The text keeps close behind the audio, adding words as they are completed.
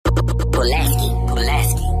Young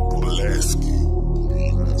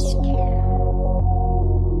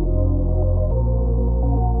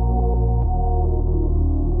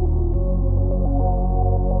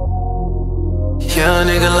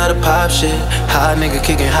nigga love to pop shit, high nigga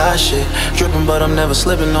kicking hot shit. Drippin' but I'm never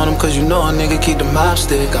slipping on him, cause you know a nigga keep the mop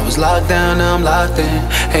stick. I was locked down, now I'm locked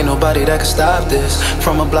in. Ain't nobody that can stop this.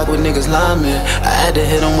 From a block with niggas linemen, I had to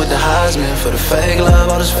hit him with the Heisman. For the fake love,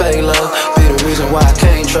 all this fake love, be the reason why I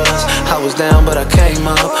can't trust. I was down but I came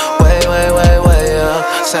up, way up.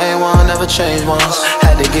 Same one, never changed once.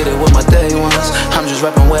 Had to get it with my day ones. I'm just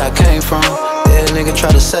reppin' where I came from. Yeah, nigga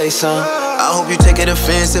try to say something. I hope you take it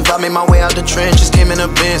offensive. I made my way out the trenches, came in a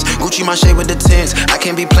Benz, Gucci my shade with the tents. I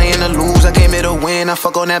can't be playing to lose, I came here to win. I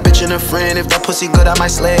fuck on that bitch and a friend. If that pussy good, I might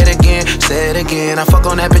slay it again. Say it again, I fuck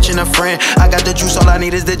on that bitch and a friend. I got the juice, all I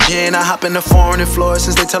need is the gin. I hop in the foreign and floors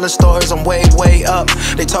since they tellin' stories. I'm way up.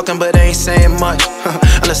 They talking but they ain't saying much,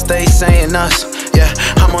 unless they saying us. Yeah,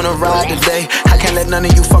 I'm on a ride today. I can't let none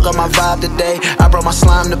of you fuck up my vibe today. I brought my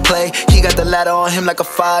slime to play. He got the ladder on him like a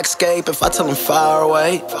fire escape. If I tell him fire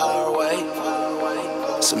away,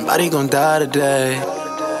 somebody gon' die today.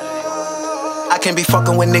 I can't be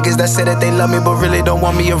fucking with niggas that say that they love me but really don't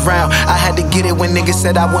want me around. I had to get it when niggas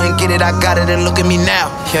said I wouldn't get it. I got it and look at me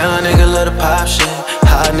now. Young nigga love to pop shit,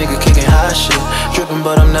 high nigga kicking hot shit. Drippin'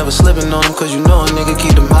 but I'm never slipping on him, cause you know a nigga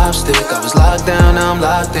keep the mop stick. I was locked down, now I'm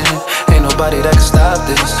locked in. Ain't nobody that can stop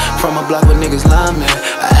this. From a block with niggas linemen,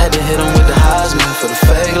 I had to hit him with the Heisman. For the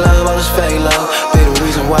fake love, all this fake love, be the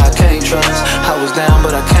reason why I can't trust. I was down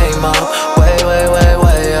but I came up, way up.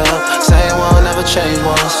 Same one, never changed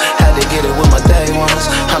once. Had to get it with my day ones.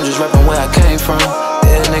 I'm just reppin' where I came from.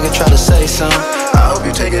 Yeah, nigga try to say something. I hope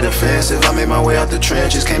you take it offensive. I made my way out the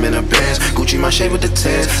trenches, came in a Benz, Gucci my shade with the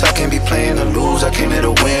tents. I can't be playing to lose, I came here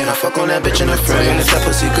to win. I fuck on that bitch and a friend. If that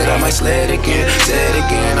pussy good, I might slay it again. Say it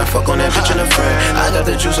again, I fuck on that bitch and a friend. I got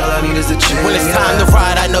the juice, all I need is the gin. When it's time to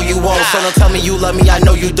ride, I know you won't. So don't tell me you love me, I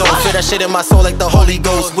know you don't. Feel that shit in my soul like the Holy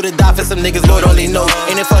Ghost. Would've died for some niggas, Lord only knows.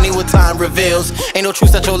 Ain't it funny what time reveals? Ain't no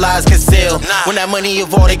truth that your lies conceal. When that money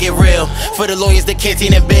evolve, they get real. For the lawyers, the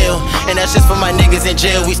canteen and bill. And that's just for my niggas in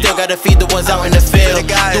jail. We still gotta feed the ones out in the field.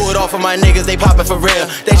 Do it all for my niggas, they poppin' for real.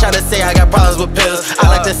 They tryna say I got problems with pills. I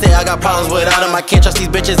like to say I got problems without them. I can't trust these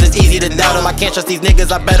bitches, it's easy to doubt them. I can't trust these niggas,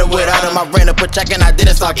 I better without them. I ran up a check and I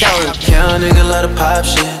didn't start counting. Young nigga love to pop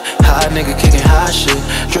shit, high nigga kicking hot shit.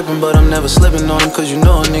 Drippin' but I'm never slipping on him, cause you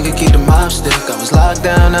know a nigga keep the mop stick. I was locked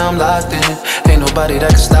down, now I'm locked in. Ain't nobody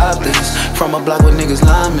that can stop this. From a block with niggas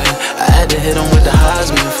linemen, I had to hit him with the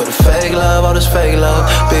Heisman. For the fake love, all this fake love,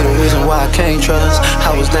 be the reason why I can't trust.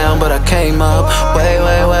 I was down but I came up, way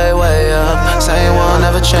up. Same one,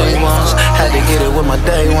 never changed once. Had to get it with my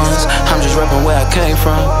day ones. I'm just reppin' where I came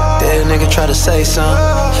from. Dead nigga try to say something.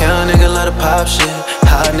 Young nigga love to pop shit,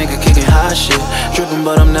 high nigga kicking hot shit. Drippin'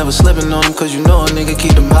 but I'm never slipping on him, cause you know a nigga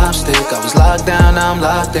keep the mop stick. I was locked down, now I'm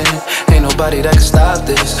locked in. Ain't nobody that can stop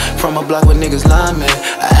this. From a block with niggas linemen,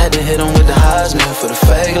 I had to hit him with the Heisman. For the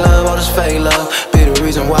fake love, all this fake love, be the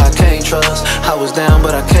reason why I can't trust. I was down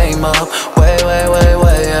but I came up, way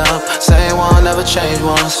up. Same one, never changed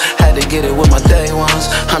once. Had to get it with my day ones.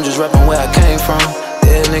 I'm just reppin' where I came from.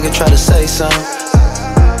 Yeah, nigga try to say something.